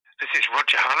This is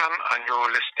Roger Hallam, and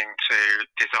you're listening to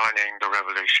Designing the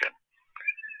Revolution.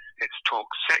 It's talk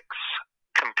 6,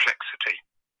 complexity.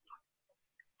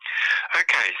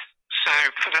 Okay, so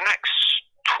for the next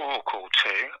talk or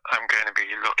two, I'm going to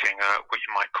be looking at what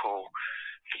you might call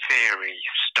theory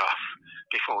stuff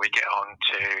before we get on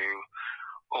to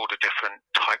all the different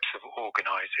types of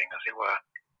organising, as it were.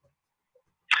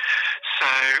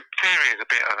 So theory is a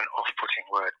bit of an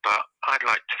off-putting word, but I'd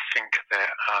like to think of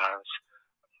it as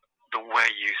the way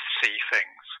you see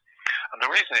things. And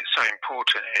the reason it's so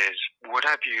important is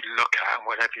whatever you look at and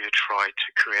whatever you try to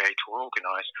create or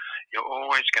organise, you're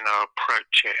always going to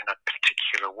approach it in a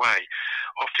particular way.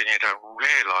 Often you don't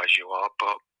realise you are,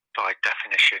 but by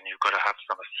definition you've got to have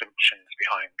some assumptions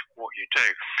behind what you do.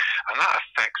 And that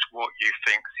affects what you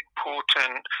think is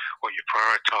important, what you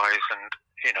prioritise, and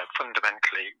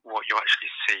fundamentally what you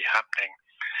actually see happening.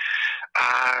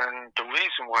 And the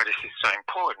reason why this is so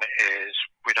important is,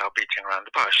 without beating around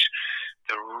the bush,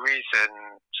 the reason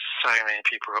so many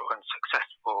people are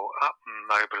unsuccessful at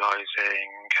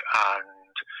mobilising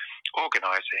and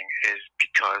organising is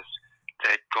because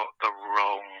they've got the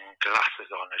wrong glasses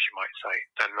on, as you might say.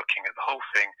 They're looking at the whole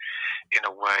thing in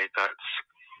a way that's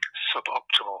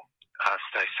suboptimal, as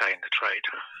they say in the trade.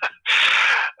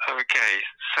 Okay,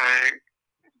 so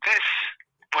this,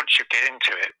 once you get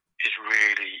into it, is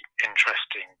really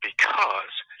interesting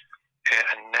because it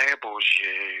enables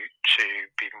you to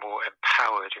be more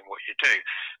empowered in what you do,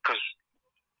 because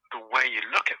the way you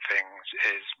look at things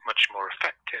is much more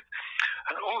effective.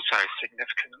 And also,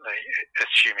 significantly,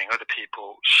 assuming other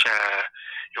people share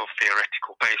your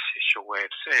theoretical basis, your way of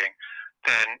seeing,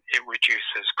 then it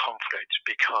reduces conflict,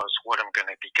 because what I'm going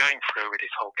to be going through with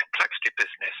this whole complexity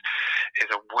business is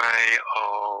a way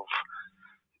of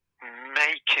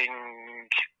making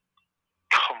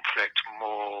conflict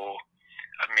more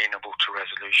amenable to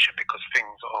resolution, because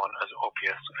things aren't as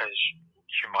obvious as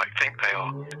you might think they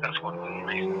are. That's one of the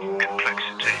reasons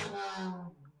complexity.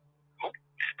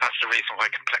 That's the reason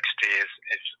why complexity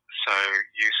is so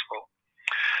useful.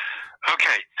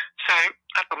 Okay, so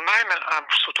at the moment I'm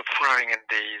sort of throwing in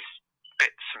these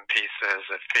bits and pieces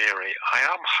of theory. I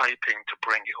am hoping to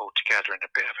bring it all together in a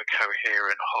bit of a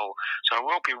coherent whole. So I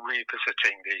will be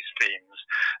revisiting these themes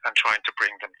and trying to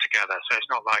bring them together. So it's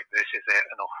not like this is it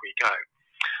and off we go.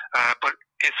 But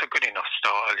it's a good enough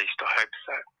start, at least I hope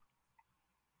so.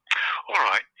 All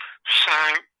right, so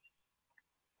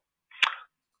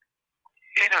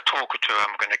in a talk or two,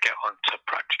 I'm going to get on to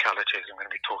practicalities. I'm going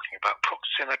to be talking about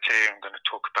proximity. I'm going to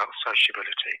talk about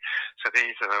sociability. So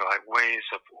these are like ways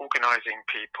of organising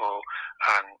people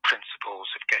and principles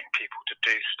of getting people to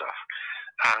do stuff.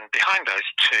 And behind those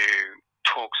two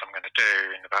talks I'm going to do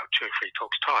in about 2 or 3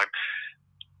 talks' time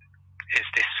is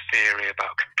this theory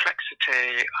about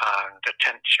complexity and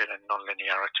attention and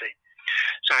non-linearity.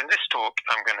 So in this talk,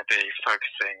 I'm going to be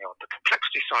focusing on the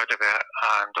complexity side of it,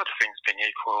 and other things being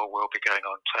equal, we'll be going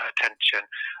on to attention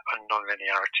and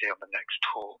non-linearity on the next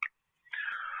talk.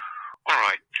 All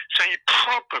right, so you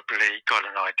probably got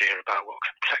an idea about what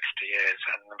complexity is,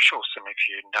 and I'm sure some of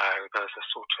you know there's a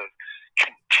sort of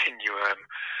continuum.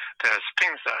 There's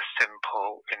things that are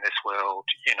simple in this world,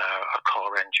 a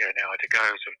car engine, it either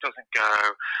goes or it doesn't go.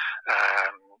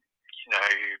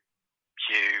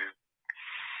 You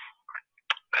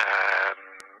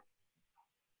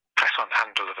press on the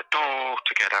handle of a door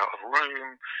to get out of a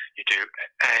room. You do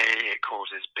A, it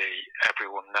causes B.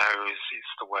 Everyone knows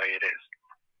it's the way it is.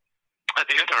 At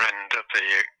the other end of the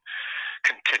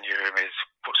continuum is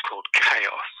what's called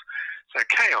chaos. So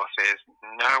chaos is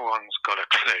no one's got a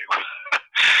clue.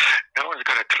 No one's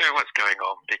got a clue what's going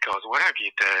on, because whatever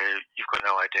you do, you've got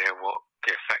no idea what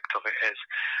the effect of it is.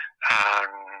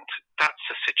 And that's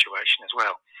the situation as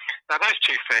well. Now, those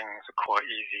two things are quite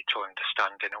easy to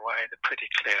understand in a way. They're pretty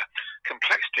clear.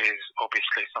 Complexity is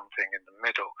obviously something in the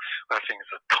middle where things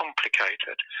are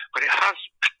complicated, but it has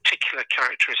particular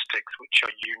characteristics which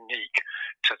are unique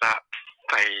to that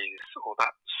phase or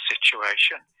that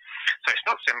situation. So it's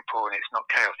not simple and it's not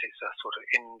chaos, it's a sort of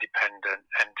independent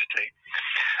entity.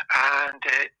 And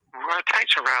it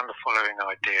rotates around the following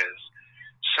ideas.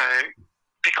 So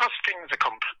because things are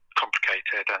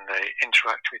complicated and they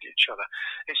interact with each other,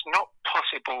 it's not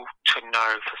possible to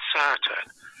know for certain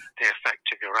the effect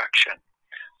of your action.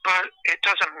 But it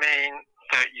doesn't mean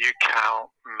that you can't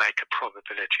make a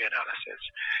probability analysis.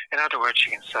 In other words,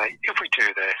 you can say, if we do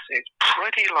this, it's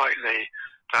pretty likely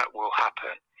that will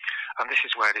happen. And this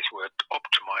is where this word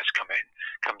optimize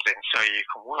comes in. So you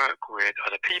can work with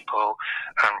other people,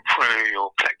 and through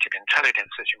your collective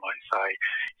intelligence, as you might say,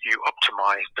 you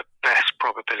optimize the best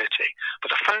probability.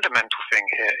 But the fundamental thing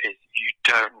here is you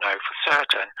don't know for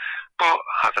certain, But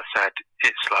as I said,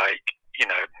 it's like,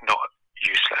 not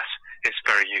useless. It's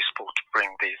very useful to bring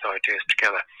these ideas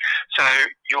together. So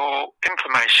your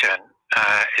information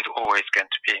is always going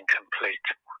to be incomplete.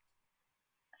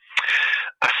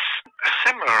 A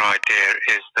similar idea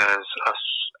is there's a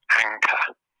anchor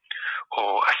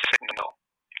or a signal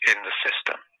in the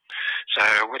system. So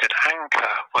with an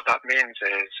anchor, what that means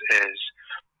is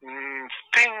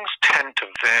things tend to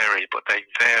vary, but they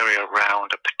vary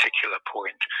around a particular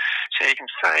point. So you can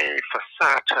say for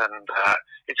certain that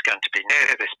it's going to be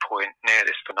near this point, near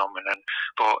this phenomenon,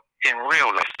 but in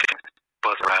real life things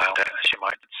buzz around it, as you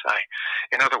might say.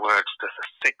 In other words, there's a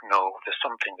signal, there's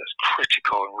something that's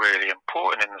critical and really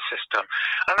important in the system,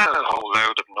 and there's a whole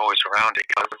load of noise around it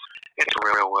because it's a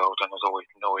real world and there's always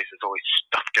noise, there's always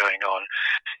stuff going on.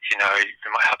 You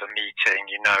might have a meeting,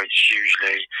 it's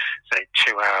usually, say,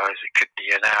 2 hours, it could be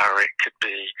an hour, it could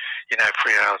be, 3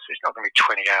 hours, it's not going to be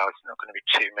 20 hours, it's not going to be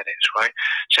 2 minutes, right?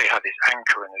 So you have this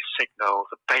anchor and this signal,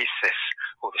 the basis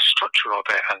or the structure of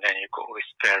it, and then you've got all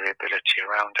this variability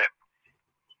around it.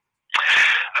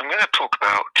 I'm going to talk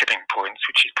about tipping points,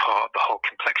 which is part of the whole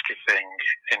complexity thing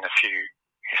in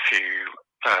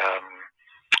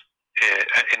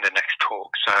in the next talk.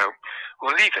 So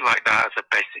we'll leave it like that as a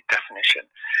basic definition.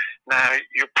 Now,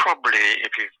 you're probably,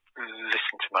 if you've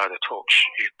listened to my other talks,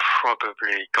 you've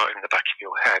probably got in the back of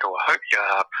your head, or I hope you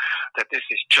have, that this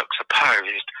is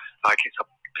juxtaposed, like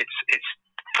it's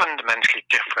fundamentally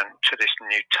different to this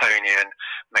Newtonian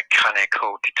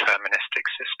mechanical deterministic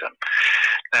system.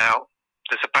 Now,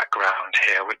 there's a background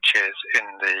here, which is in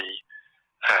the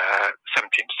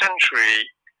 17th century,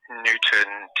 Newton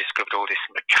discovered all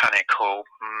this mechanical,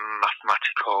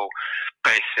 mathematical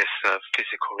basis of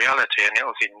physical reality, and it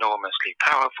was enormously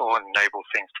powerful and enabled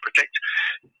things to predict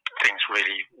things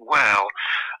really well.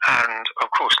 And of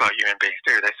course, like human beings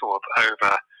do, they sort of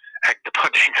over-egged the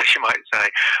pudding, as you might say,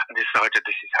 and decided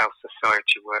this is how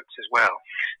society works as well.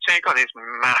 So you've got this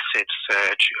massive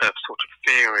surge of sort of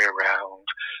theory around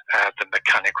the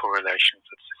mechanical relations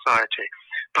of society.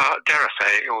 But dare I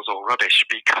say, it was all rubbish,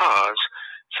 because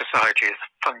society is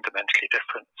fundamentally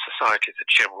different. Society, as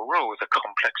a general rule, is a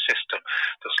complex system.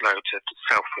 There's loads of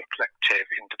self-reflective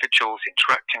individuals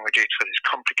interacting with each other.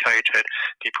 It's complicated.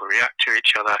 People react to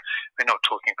each other. We're not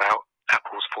talking about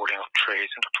apples falling off trees.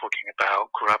 We're not talking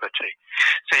about gravity.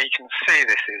 So you can see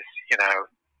this is,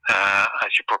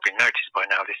 as you probably noticed by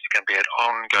now, this is going to be an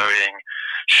ongoing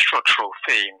structural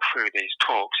theme through these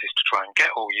talks, is to try and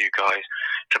get all you guys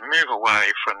to move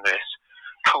away from this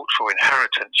cultural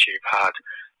inheritance you've had,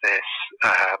 this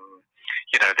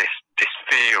this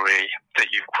theory that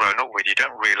you've grown up with. You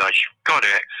don't realise you've got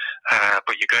it,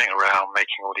 but you're going around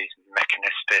making all these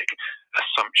mechanistic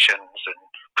assumptions and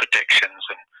predictions,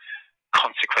 and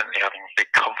consequently having big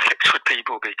conflicts with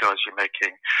people because you're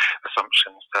making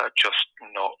assumptions that are just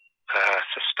not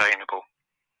sustainable.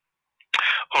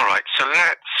 All right, so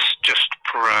let's just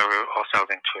throw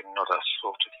ourselves into another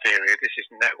sort of theory. This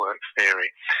is network theory.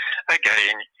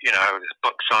 Again, there's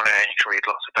books on it, and you can read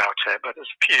lots about it, but there's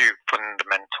a few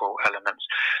fundamental elements.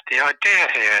 The idea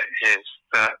here is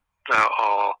that there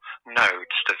are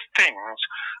nodes, there's things,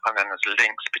 and then there's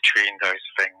links between those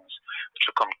things, which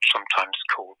are sometimes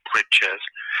called bridges.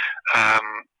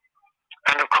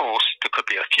 And of course, there could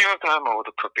be a few of them, or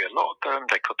there could be a lot of them.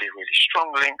 They could be really strong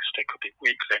links, they could be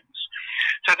weak links.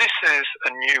 So this is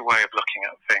a new way of looking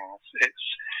at things.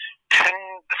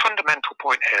 The fundamental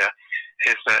point here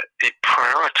is that it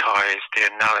prioritized the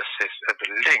analysis of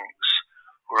the links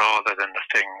rather than the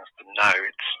things, the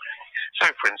nodes. So,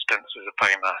 for instance, there's a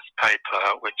famous paper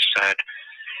which said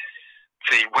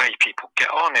the way people get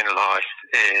on in life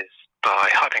is by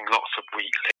having lots of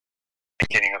weak links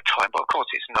beginning of time, but of course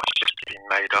it's not just been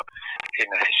made up in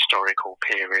a historical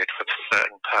period for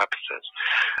certain purposes.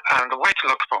 And the way to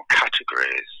look upon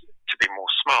categories, to be more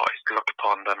smart, is to look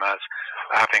upon them as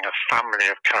having a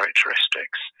family of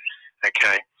characteristics.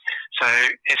 Okay, so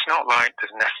it's not like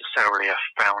there's necessarily a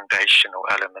foundational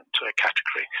element to a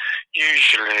category.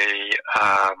 Usually,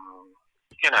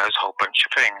 there's a whole bunch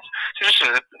of things. So just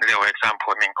a little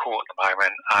example, I'm in court at the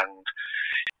moment, and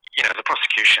the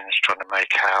prosecution is trying to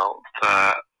make out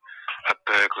that a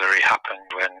burglary happened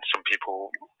when some people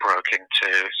broke into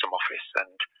some office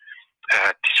and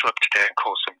disrupted it and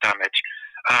caused some damage.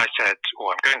 And I said,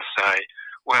 or I'm going to say,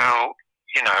 well,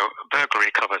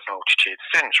 burglary covers a multitude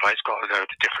of sins, right? It's got a load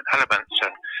of different elements,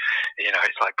 and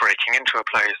it's like breaking into a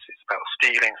place. It's about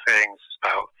stealing things. It's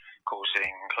about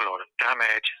causing a lot of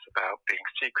damage. It's about being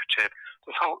secretive.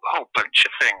 There's a whole bunch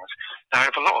of things. Now,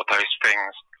 if a lot of those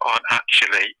things aren't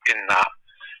actually in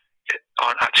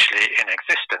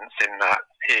existence in that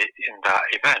in that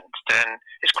event, then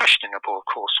it's questionable, of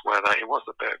course, whether it was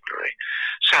a burglary.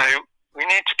 So we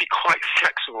need to be quite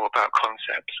flexible about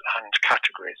concepts and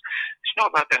categories. It's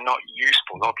not that they're not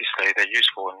useful. Obviously, they're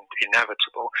useful and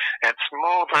inevitable. It's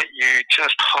more that you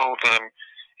just hold them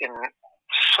in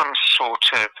some sort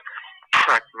of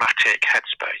pragmatic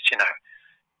headspace.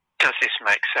 Does this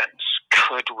make sense?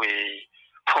 Could we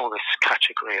pull this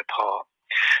category apart?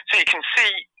 So you can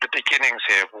see the beginnings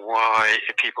here of why,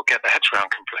 if people get their heads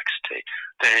around complexity,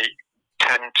 they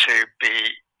tend to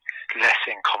be less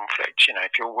in conflict.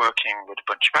 If you're working with a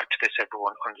bunch of activists,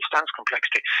 everyone understands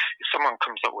complexity. If someone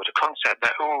comes up with a concept,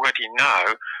 they already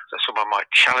know that someone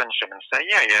might challenge them and say,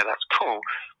 yeah, that's cool,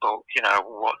 but,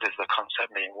 what does the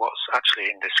concept mean? What's actually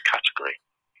in this category?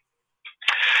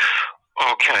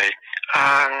 Okay,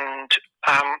 and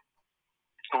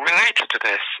related to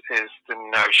this is the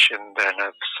notion then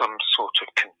of some sort of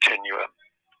continuum.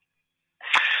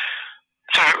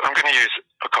 So I'm going to use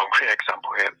a concrete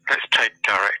example here. Let's take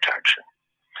direct action.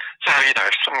 So,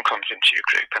 if someone comes into your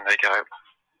group and they go,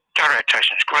 direct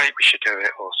action is great, we should do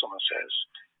it, or someone says,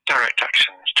 direct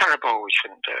action is terrible, we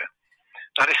shouldn't do it.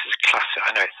 Now this is classic,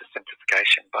 I know it's a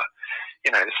simplification, but,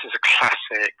 this is a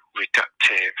classic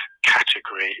reductive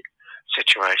category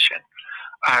situation.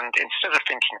 And instead of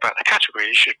thinking about the category,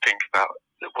 you should think about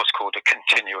what's called a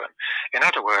continuum. In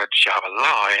other words, you have a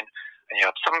line and you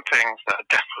have some things that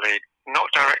are definitely not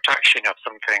direct action, you have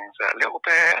some things that are a little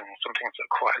bit and some things that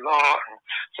are quite a lot and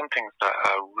some things that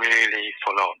are really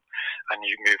full on, and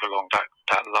you move along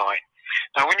that line.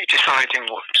 Now when you're deciding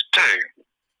what to do,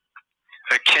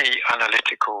 a key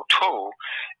analytical tool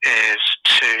is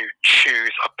to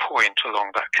choose a point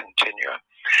along that continuum.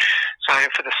 So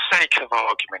for the sake of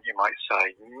argument, you might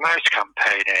say most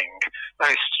campaigning,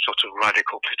 most sort of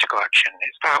radical political action,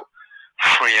 it's about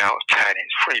 3 out of 10.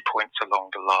 It's 3 points along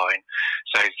the line.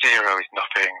 So 0 is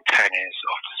nothing, 10 is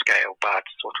off the scale, bad,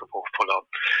 sort of, or full on.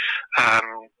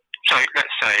 So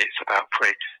let's say it's about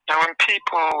 3. Now when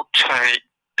people take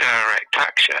direct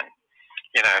action,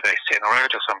 they sit in a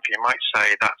road or something, you might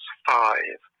say that's 5.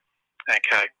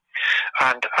 Okay.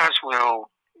 And as we'll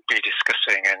be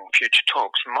discussing in future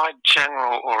talks, my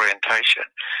general orientation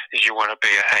is you want to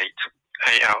be at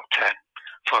 8 out of 10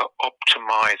 for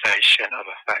optimization of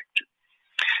effect.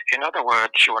 In other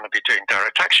words, you want to be doing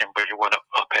direct action, but you want to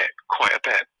up it quite a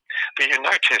bit. But you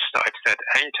notice that I've said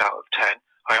 8 out of 10.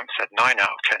 I haven't said 9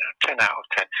 out of 10 or 10 out of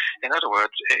 10. In other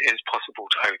words, it is possible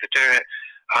to overdo it,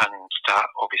 and that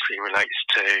obviously relates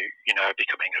to,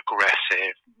 becoming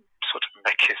aggressive, sort of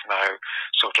machismo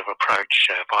sort of approach,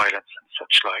 violence and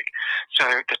such like. So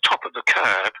the top of the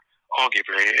curve,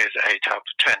 arguably, is 8 out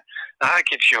of 10. Now that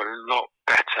gives you a lot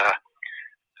better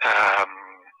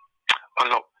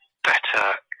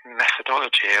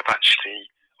methodology of actually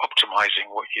optimizing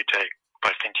what you do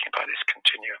by thinking about this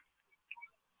continuum.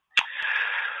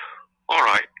 All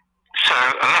right, so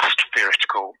a last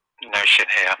theoretical notion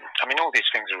here. I mean, all these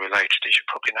things are related, as you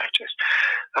probably noticed.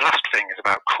 The last thing is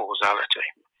about causality.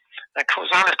 Now,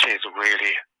 causality is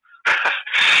really,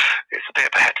 it's a bit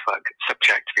of a headfuck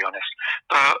subject, to be honest.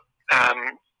 But,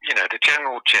 the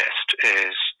general gist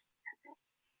is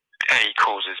A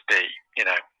causes B.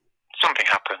 Something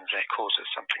happens and it causes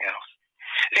something else.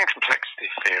 In complexity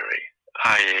theory,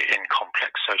 i.e. in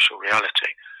complex social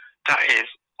reality, that is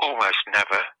almost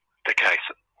never the case.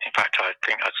 In fact, I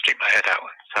think I'd stick my head out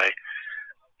and say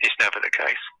it's never the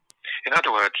case. In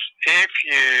other words, if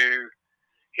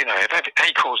if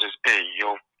A causes B,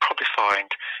 you'll probably find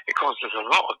it causes a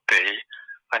lot of B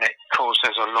and it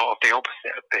causes a lot of the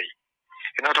opposite of B.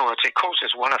 In other words, it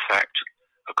causes one effect,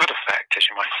 a good effect, as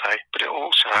you might say, but it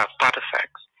also has bad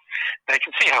effects. Now you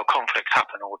can see how conflicts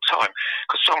happen all the time,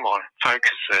 because someone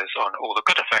focuses on all the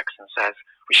good effects and says,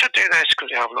 we should do this because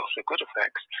we have lots of good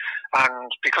effects. And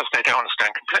because they don't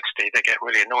understand complexity, they get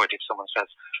really annoyed if someone says,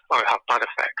 oh, it has bad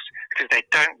effects, because they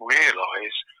don't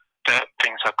realise that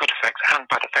things have good effects and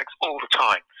bad effects all the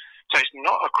time. So it's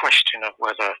not a question of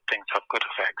whether things have good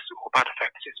effects or bad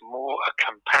effects. It's more a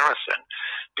comparison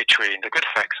between the good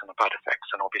effects and the bad effects.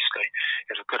 And obviously,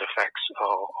 if the good effects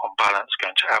are on balance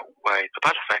going to outweigh the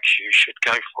bad effects, you should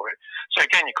go for it. So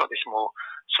again, you've got this more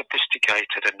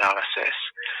sophisticated analysis,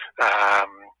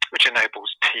 which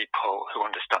enables people who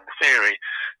understand the theory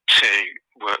to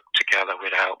work together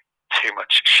without too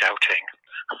much shouting,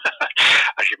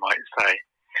 as you might say.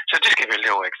 So just give you a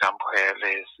little example here,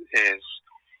 Liz, is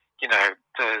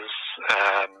there's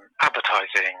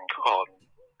advertising on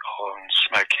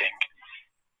smoking.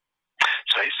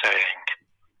 So it's saying,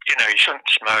 you shouldn't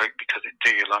smoke because it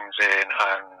do your lungs in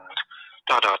and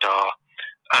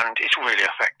and it's really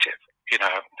effective.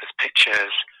 There's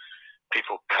pictures,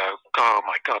 people go, oh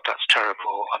my God, that's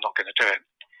terrible, I'm not going to do it.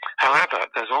 However,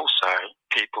 there's also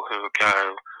people who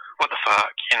go, what the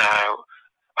fuck,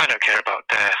 I don't care about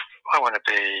death, I want to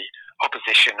be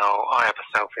oppositional, I have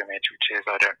a self-image, which is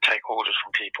I don't take orders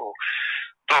from people,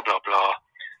 blah, blah, blah.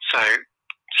 So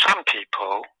some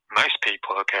people, most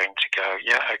people are going to go,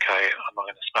 yeah, okay, I'm not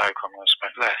going to smoke, I'm going to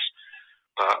smoke less.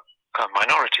 But a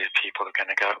minority of people are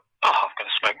going to go, oh, I'm going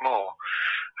to smoke more,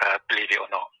 believe it or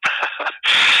not.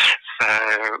 So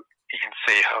you can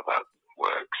see how that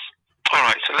works. All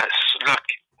right, so let's look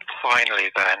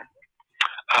finally then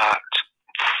at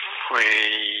 3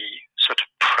 sort of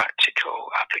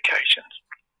practical applications.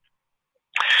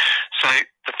 So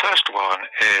the first one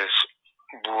is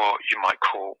what you might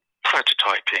call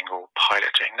prototyping or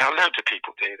piloting. Now, loads of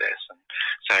people do this, and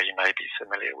so you may be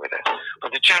familiar with it.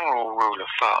 But the general rule of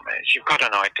thumb is you've got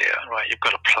an idea, right? You've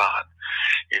got a plan.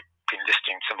 You've been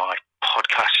listening to my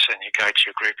podcasts, and you go to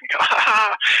your group and you go,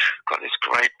 "Ha, got this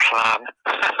great plan,"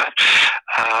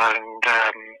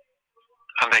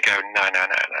 and they go, no,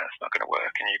 it's not going to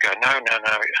work. And you go, no, it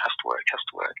has to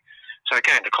work. So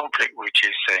again, the conflict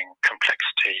reducing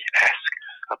complexity-esque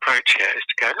approach here is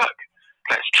to go, look,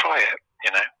 let's try it.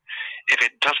 If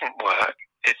it doesn't work,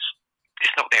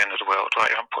 it's not the end of the world, right?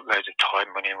 I'm put loads of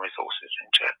time, money, and resources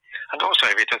into it. And also,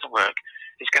 if it doesn't work,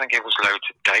 it's going to give us loads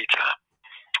of data.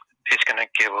 It's going to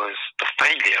give us the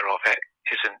failure of it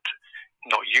isn't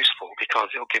not useful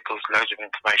because it'll give us loads of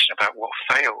information about what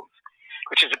fails,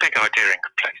 which is a big idea in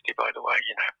complexity, by the way.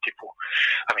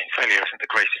 Failure isn't the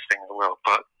greatest thing in the world,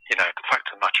 but the fact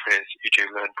of the matter is you do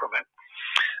learn from it.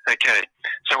 Okay,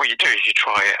 so what you do is you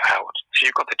try it out. So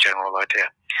you've got the general idea.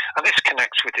 And this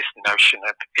connects with this notion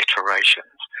of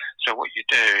iterations. So what you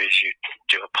do is you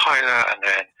do a pilot and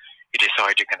then you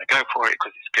decide you're going to go for it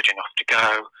because it's good enough to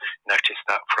go. Notice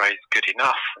that phrase, good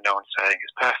enough. No one's saying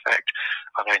it's perfect.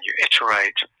 And then you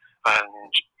iterate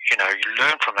and, you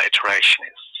learn from that iteration.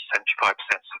 It's 75%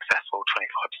 successful,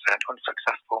 25%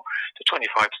 unsuccessful. The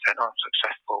 25%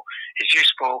 unsuccessful is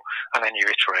useful, and then you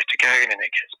iterate again and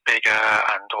it gets bigger,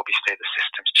 and obviously the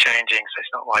system's changing, so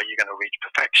it's not like you're going to reach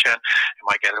perfection. It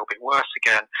might get a little bit worse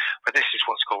again, but this is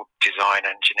what's called design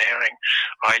engineering,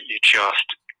 right? You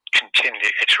just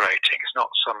continually iterating. It's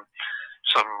not some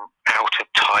out of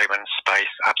time and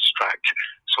space abstract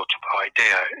sort of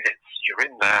idea.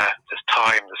 You're in there's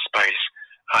time, there's space,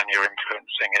 and you're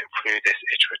influencing it through this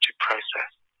iterative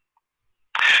process.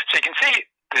 So you can see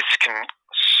this can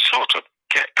sort of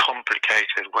get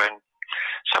complicated when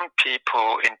some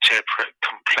people interpret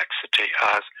complexity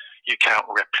as you can't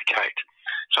replicate.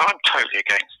 So I'm totally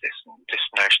against this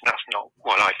notion. That's not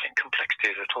what I think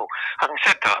complexity is at all. Having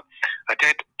said that, I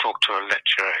did talk to a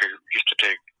lecturer who used to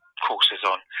do courses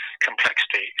on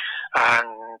complexity,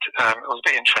 and it was a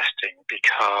bit interesting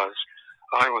because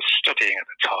I was studying at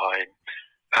the time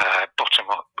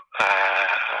bottom-up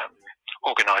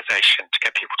organisation to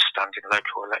get people to stand in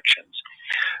local elections.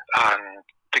 And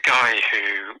the guy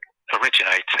who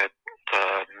originated the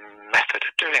method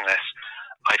of doing this,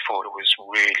 I thought it was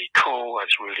really cool, it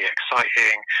was really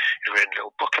exciting. He'd written a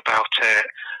little book about it.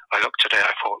 I looked at it,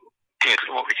 I thought, good,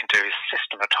 what we can do is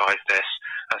systematise this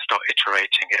and start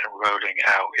iterating it and rolling it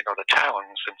out in other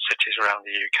towns and cities around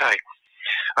the UK.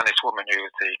 And this woman who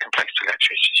was the complexity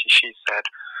lecturer, she said,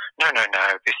 no,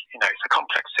 this, it's a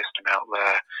complex system out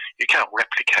there. You can't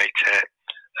replicate it.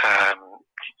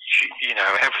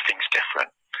 Everything's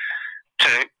different.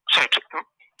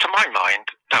 To my mind,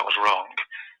 that was wrong.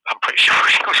 I'm pretty sure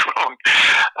she was wrong.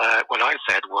 What I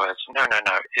said was, no,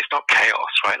 it's not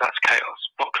chaos, right? That's chaos.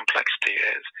 What complexity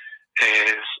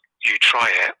is you try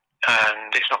it,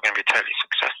 and it's not going to be totally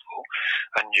successful,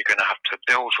 and you're going to have to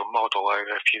build your model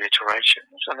over a few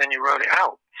iterations, and then you roll it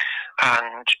out.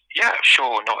 And yeah,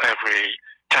 sure, not every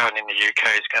town in the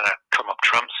UK is going to come up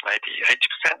trumps, maybe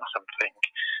 80% or something,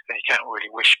 and you can't really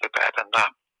wish for better than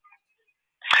that.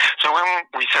 So when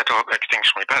we set up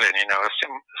Extinction Rebellion, a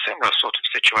similar sort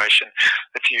of situation,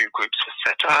 a few groups were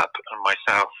set up, and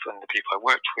myself and the people I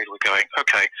worked with were going,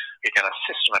 okay, we're going to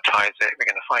systematise it, we're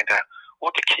going to find out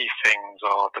what the key things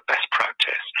are, the best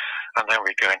practice, and then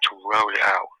we're going to roll it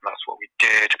out. And that's what we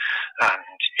did, and,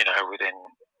 within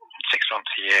 6 months,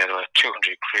 a year, there were 200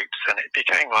 groups, and it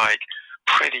became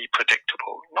pretty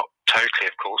predictable. Not totally,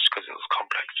 of course, because it was a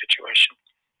complex situation.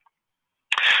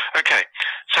 Okay,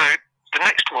 so the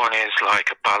next one is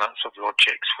like a balance of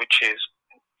logics, which is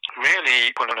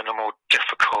really one of the more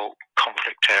difficult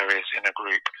conflict areas in a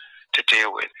group to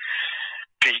deal with,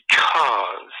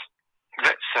 because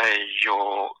let's say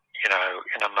you're in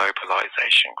a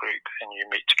mobilization group and you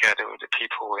meet together with the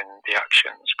people in the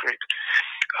actions group,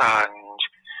 and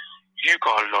you've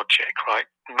got a logic, right?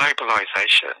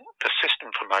 Mobilisation, the system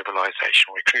for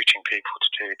mobilisation, recruiting people to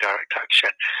do direct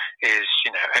action is,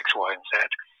 X, Y, and Z.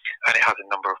 And it has a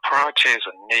number of priorities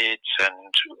and needs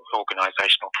and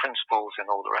organisational principles and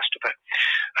all the rest of it.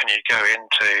 And you go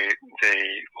into the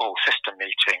all system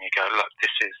meeting, you go, look,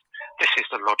 this is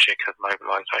the logic of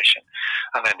mobilisation.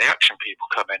 And then the action people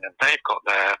come in and they've got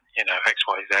their,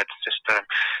 XYZ system,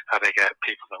 how they get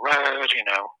people on the road,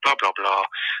 blah, blah, blah.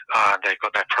 And they've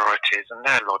got their priorities and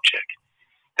their logic.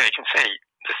 Now you can see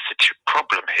the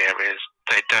problem here is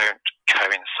they don't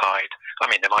coincide. I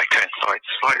mean, they might coincide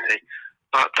slightly,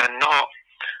 but they're not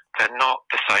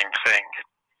the same thing.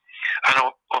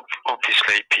 And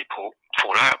obviously people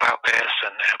fall out about this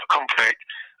and they have a conflict.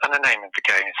 And the name of the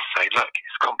game is to say, look,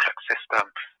 it's a complex system.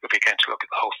 If we're going to look at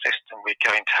the whole system, we're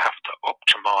going to have to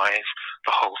optimise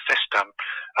the whole system.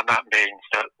 And that means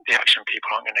that the action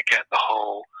people aren't going to get the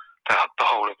whole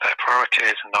of their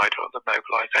priorities and neither of the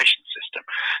mobilisation system.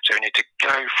 So we need to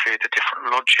go through the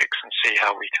different logics and see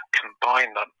how we can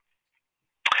combine them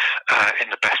in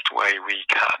the best way we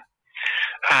can.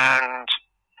 And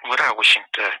without wishing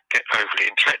to get overly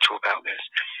intellectual about this,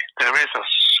 there is a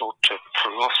sort of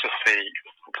philosophy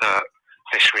that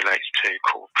this relates to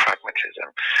called pragmatism.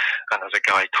 And there's a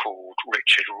guy called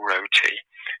Richard Rorty.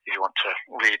 If you want to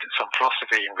read some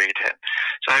philosophy, and read him.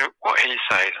 So what he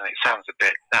says, and it sounds a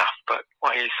bit naff, but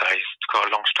what he says, to cut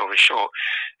a long story short,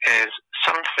 is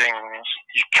some things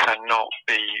you cannot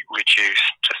be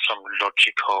reduced to some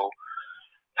logical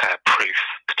proof,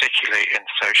 particularly in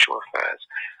social affairs.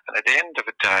 And at the end of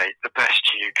the day, the best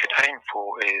you could aim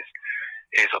for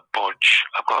is a bodge.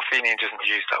 I've got a feeling he doesn't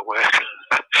use that word,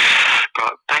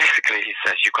 but basically he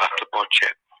says you've got to bodge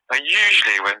it. Now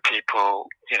usually when people,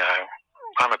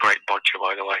 I'm a great bodger,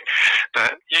 by the way,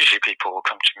 but usually people will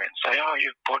come to me and say, oh,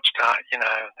 you've bodged that,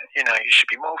 you should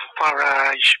be more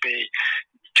thorough, you should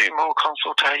do more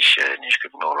consultation, you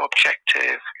should be more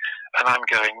objective. And I'm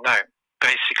going, no.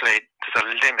 Basically, there's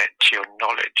a limit to your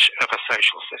knowledge of a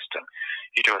social system.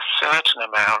 You do a certain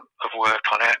amount of work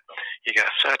on it, you get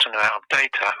a certain amount of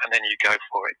data, and then you go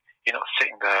for it. You're not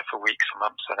sitting there for weeks or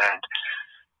months on end.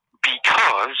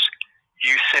 Because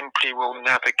you simply will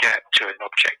never get to an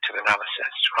objective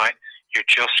analysis, right? You're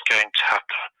just going to have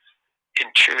to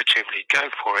intuitively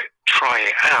go for it, try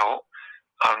it out,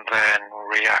 and then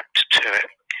react to it.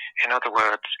 In other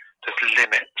words, there's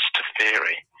limits to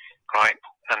theory, right?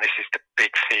 And this is the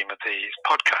big theme of these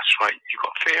podcasts, right? You've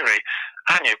got theory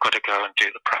and you've got to go and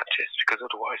do the practice, because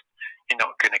otherwise you're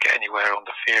not going to get anywhere on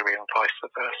the theory and vice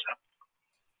versa.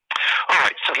 All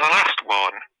right, so the last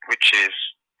one, which is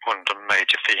one of the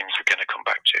major themes we're going to come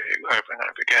back to over and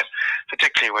over again,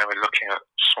 particularly when we're looking at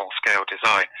small-scale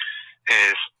design,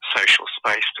 is social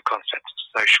space, the concept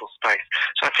of social space.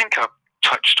 So I think I've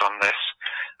touched on this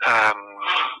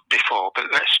before,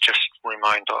 but let's just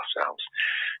remind ourselves.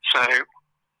 So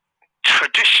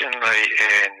traditionally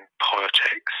in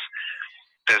politics,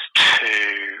 there's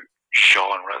two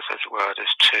genres, as it were.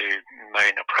 There's two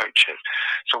main approaches.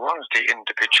 So one's the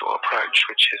individual approach,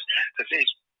 which is there's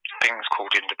these things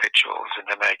called individuals, and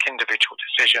they make individual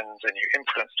decisions, and you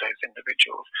influence those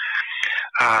individuals.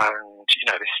 And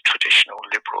this traditional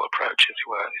liberal approach, as it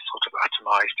were, this sort of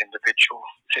atomized individual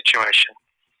situation.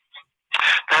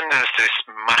 Then there's this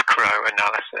macro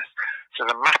analysis. So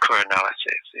the macro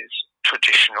analysis is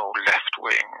traditional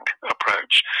left-wing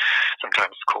approach.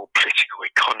 Sometimes it's called political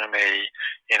economy.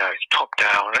 It's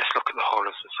top-down. Let's look at the whole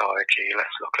of society.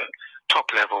 Let's look at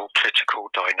top-level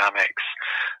political dynamics.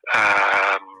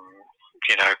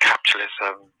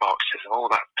 Capitalism, Marxism, all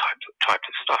that type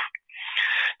of stuff.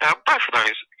 Now, both of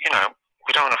those,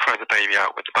 we don't want to throw the baby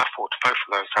out with the bathwater. Both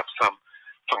of those have some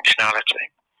functionality.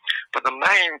 But the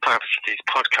main purpose of these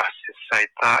podcasts is to say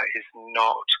that is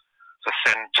not the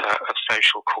centre of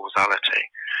social causality,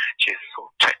 which is a sort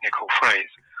of technical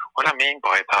phrase. What I mean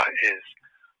by that is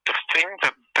the thing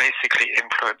that basically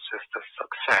influences the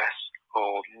success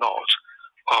or not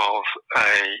of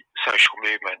a social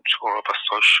movement or of a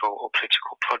social or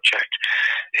political project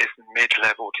is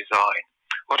mid-level design,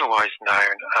 otherwise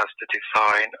known as the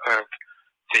design of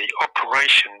the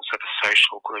operations of a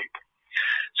social group.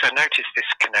 So notice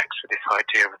this connects with this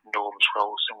idea of norms,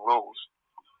 roles and rules.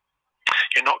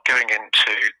 You're not going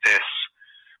into this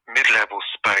mid-level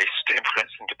space to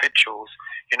influence individuals.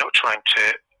 You're not trying to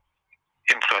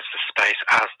influence the space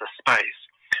as the space.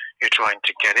 You're trying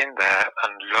to get in there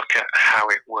and look at how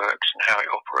it works and how it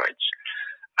operates.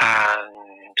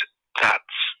 And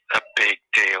that's a big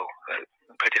deal,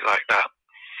 put it like that.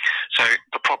 So So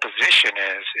the proposition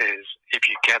is if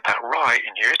you get that right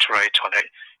and you iterate on it,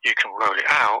 you can roll it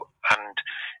out, and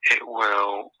it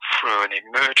will, through an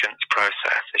emergence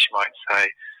process, as you might say,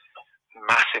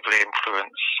 massively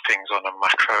influence things on a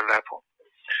macro level.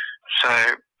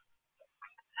 So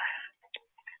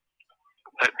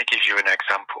let me give you an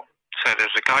example. So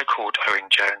there's a guy called Owen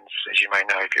Jones, as you may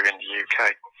know if you're in the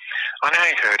UK. And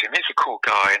I heard him, he's a cool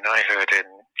guy, and I heard him,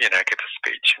 give a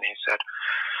speech, and he said,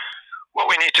 what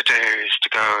we need to do is to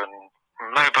go and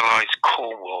mobilise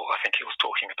Cornwall. I think he was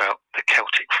talking about the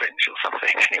Celtic fringe or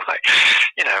something. Anyway,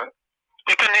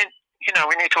 we're going to,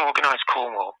 we need to organise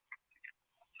Cornwall.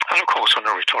 And of course, on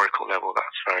a rhetorical level,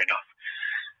 that's fair enough.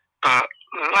 But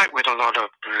like with a lot of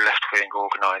left-wing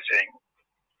organising,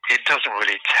 it doesn't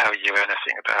really tell you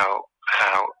anything about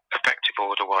how effective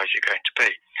or otherwise you're going to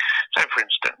be. So, for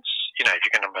instance, if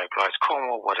you're going to mobilise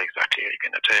Cornwall, what exactly are you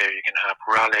going to do? You're going to have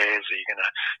rallies, are you going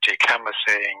to do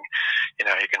canvassing, you're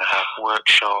going to have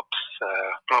workshops,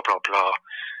 blah, blah, blah.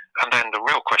 And then the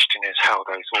real question is how are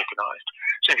those organised?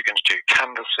 So if you're going to do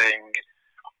canvassing,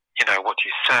 what do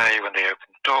you say when they open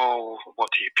the door? What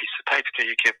piece of paper do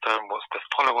you give them? What's the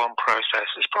follow-on process?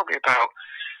 There's probably about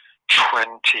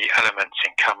 20 elements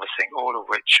in canvassing, all of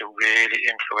which are really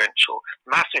influential,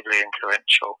 massively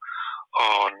influential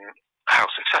on how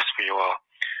successful you are.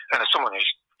 And as someone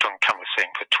who's done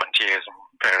canvassing for 20 years and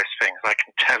various things, I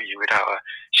can tell you without a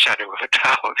shadow of a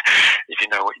doubt, if you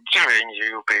know what you're doing,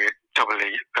 you'll be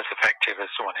doubly as effective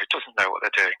as someone who doesn't know what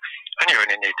they're doing. And you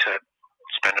only need to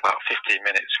spend about 15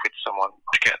 minutes with someone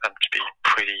to get them to be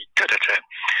pretty good at it.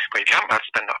 But if you haven't had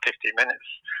to spend that 15 minutes,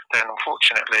 then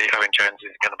unfortunately Owen Jones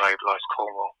is going to mobilise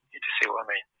Cornwall. You see what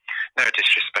I mean? No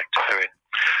disrespect to Owen.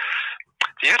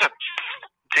 The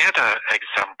other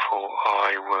example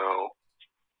I will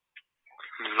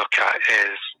look at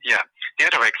is,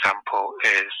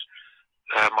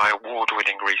 my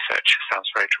award-winning research. Sounds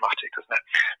very dramatic, doesn't it?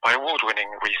 My award-winning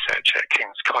research at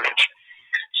King's College.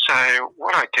 So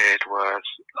what I did was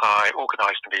I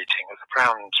organised a meeting of the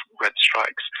Browns Red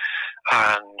Strikes,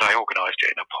 and I organised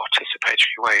it in a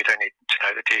participatory way. You don't need to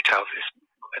know the details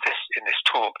in this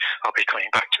talk. I'll be coming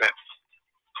back to it.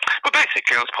 But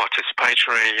basically it was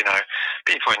participatory,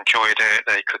 people enjoyed it,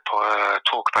 they could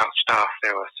talk about stuff,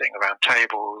 they were sitting around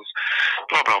tables,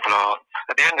 blah, blah, blah.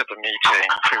 At the end of the meeting,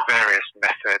 through various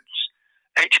methods,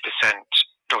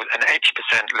 there was an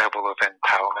 80% level of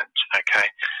empowerment, okay,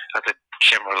 as a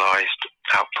generalised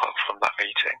output from that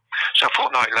meeting. So a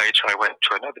fortnight later, I went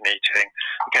to another meeting,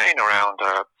 again around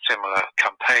a similar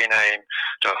campaign aim.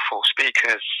 There were 4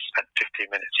 speakers, spent 15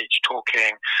 minutes each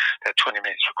talking. There were 20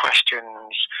 minutes for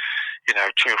questions. 2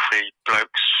 or 3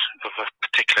 blokes of a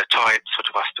particular type sort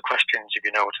of asked the questions, if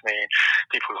you know what I mean.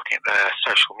 People looking at their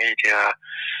social media,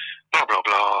 blah, blah,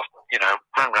 blah.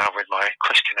 Ran around with my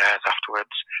questionnaires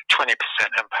afterwards. 20%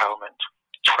 empowerment,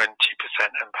 20%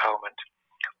 empowerment,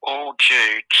 all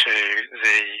due to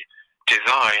the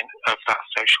design of that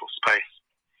social space.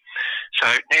 So,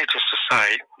 needless to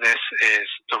say, this is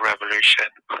the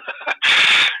revolution.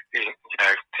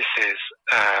 This is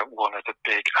one of the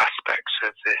big aspects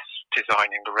of this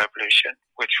designing the revolution,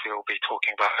 which we'll be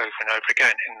talking about over and over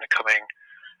again in the coming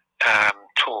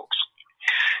talks.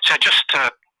 So, just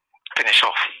to finish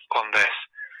off on this,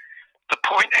 the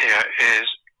point here is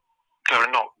there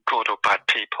are not good or bad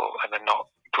people, and they're not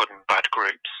good and bad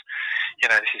groups.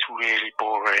 This is really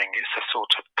boring. It's a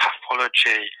sort of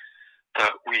pathology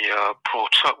that we are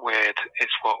brought up with.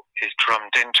 It's what is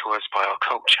drummed into us by our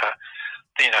culture.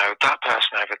 That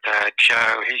person over there,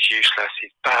 Joe, he's useless,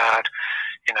 he's bad.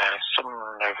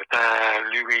 Someone over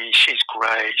there, Louis, she's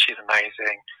great, she's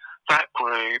amazing. That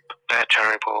group, they're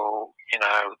terrible.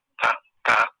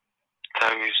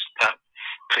 That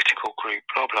political group,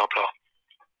 blah, blah, blah.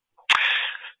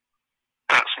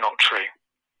 That's not true.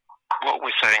 What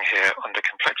we're saying here under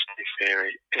complexity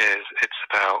theory is it's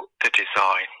about the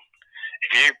design.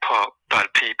 If you put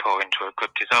bad people into a good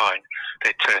design,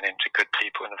 they turn into good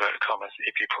people in inverted commas.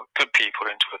 If you put good people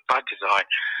into a bad design,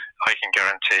 I can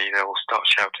guarantee they will start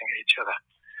shouting at each other.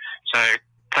 So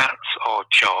that's our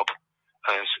job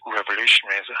as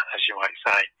revolutionaries, as you might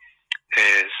say,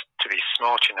 is to be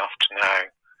smart enough to know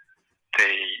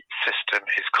the system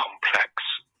is complex,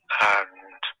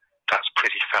 and that's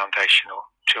pretty foundational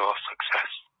to our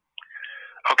success.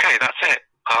 Okay, that's it.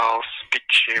 I'll speak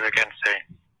to you again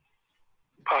soon.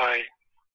 Bye.